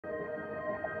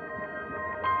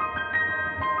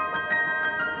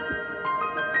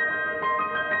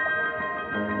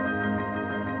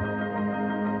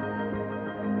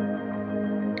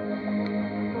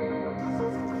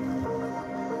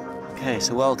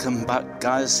So welcome back,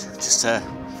 guys. Just a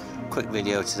quick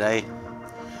video today.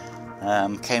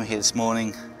 Came here this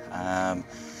morning,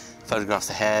 photographed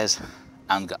the hares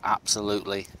and got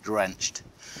absolutely drenched.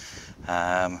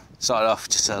 Started off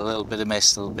just a little bit of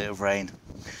mist, a little bit of rain,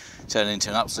 turned into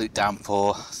an absolute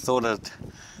downpour. Thought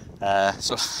I'd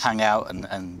sort of hang out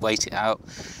and wait it out.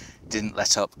 Didn't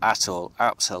let up at all,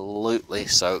 absolutely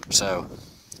soaked. So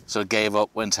sort of gave up,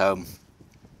 went home,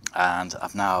 and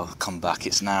I've now come back.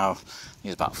 It's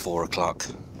about 4 o'clock.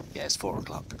 Yeah, it's 4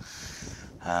 o'clock.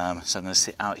 So I'm going to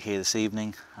sit out here this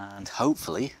evening and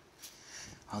hopefully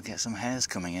I'll get some hares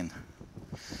coming in.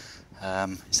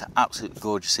 It's an absolutely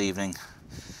gorgeous evening.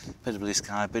 Bit of blue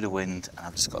sky, bit of wind, and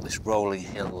I've just got this rolling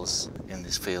hills in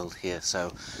this field here.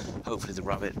 So hopefully the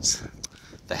rabbits,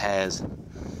 the hares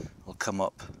will come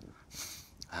up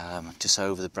just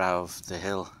over the brow of the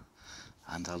hill,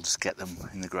 and I'll just get them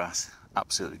in the grass.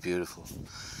 Absolutely beautiful.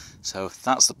 So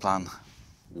that's the plan.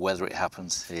 Whether it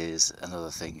happens is another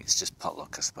thing. It's just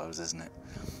potluck, I suppose, isn't it?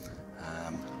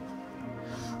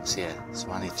 So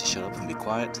I need to shut up and be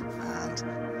quiet and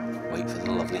wait for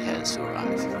the lovely hares to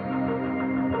arrive.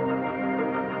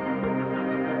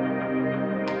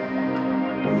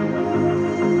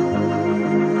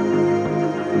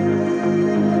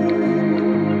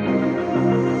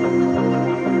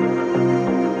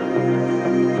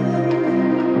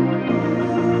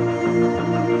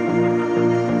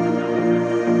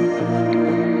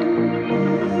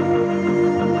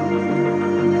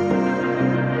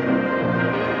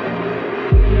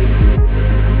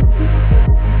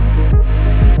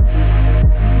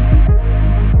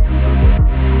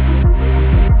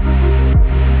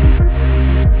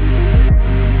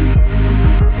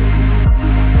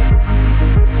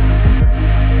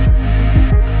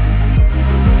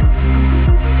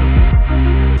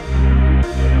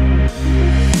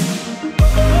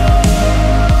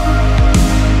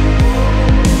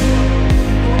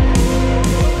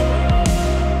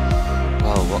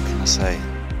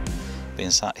 Been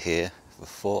sat here for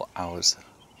 4 hours,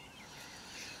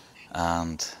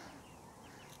 and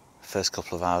the first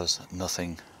couple of hours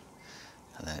nothing,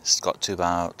 and then it's got to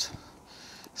about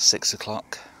 6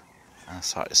 o'clock and I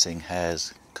started seeing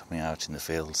hares coming out in the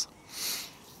fields.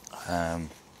 I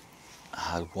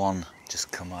had one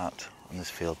just come out on this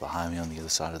field behind me on the other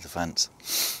side of the fence.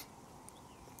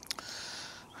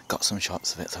 I got some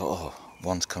shots of it, thought, oh,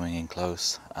 one's coming in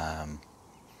close,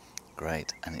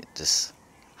 great, and it just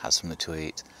had something to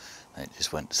eat, and it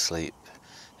just went to sleep,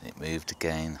 and it moved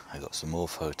again. I got some more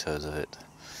photos of it,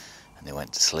 and it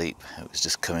went to sleep. It was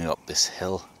just coming up this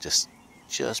hill, just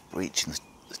reaching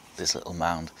this little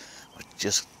mound. I'd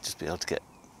just be able to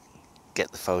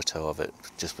get the photo of it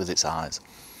just with its eyes,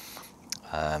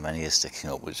 and ears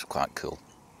sticking up, which was quite cool.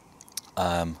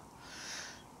 And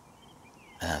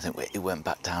I think it went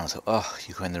back down. I thought, oh,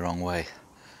 you're going the wrong way.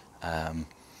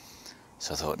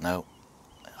 So I thought, no,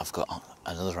 I've got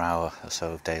another hour or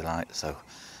so of daylight, so I'm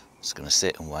just going to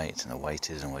sit and wait. And I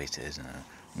waited and waited, and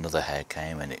another hare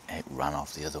came, and it ran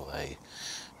off the other way.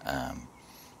 And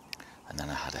then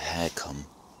I had a hare come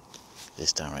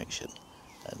this direction,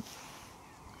 and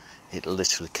it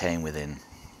literally came within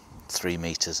 3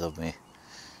 meters of me,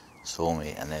 saw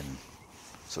me, and then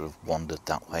sort of wandered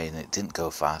that way, and it didn't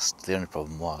go fast. The only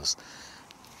problem was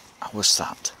I was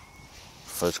sat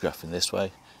photographing this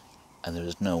way, and there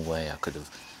was no way I could have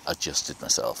adjusted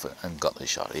myself and got the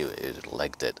shot. It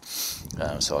legged it,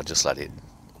 so I just let it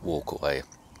walk away.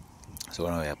 So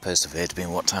anyway, I persevered.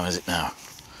 What time is it now?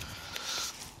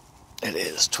 It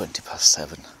is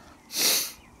 7:20.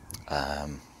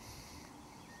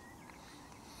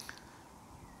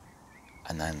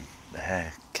 And then the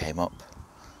hare came up,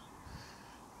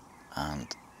 and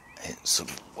it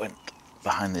sort of went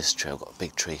behind this tree. I've got a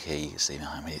big tree here, you can see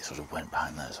behind me. It sort of went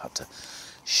behind there, so I had to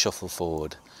shuffle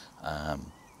forward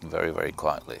very, very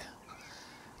quietly,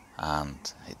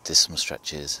 and it did some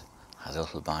stretches, had a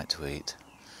little bite to eat,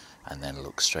 and then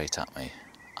looked straight at me,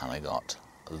 and I got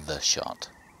the shot.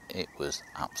 It was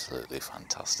absolutely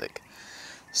fantastic.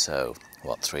 So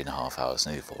what, 3.5 hours,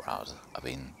 nearly 4 hours I've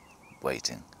been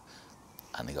waiting,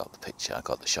 and I got the picture, I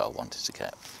got the shot I wanted to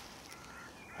get.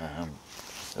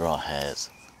 There are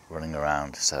hares running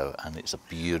around, and it's a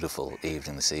beautiful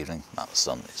evening this evening. That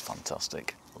sun is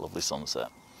fantastic, lovely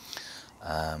sunset.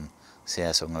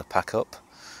 So I'm going to pack up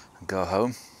and go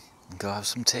home and go have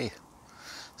some tea.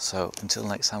 So until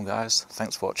next time, guys,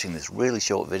 thanks for watching this really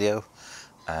short video.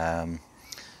 And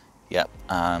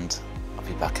I'll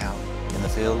be back out in the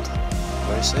field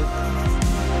very soon.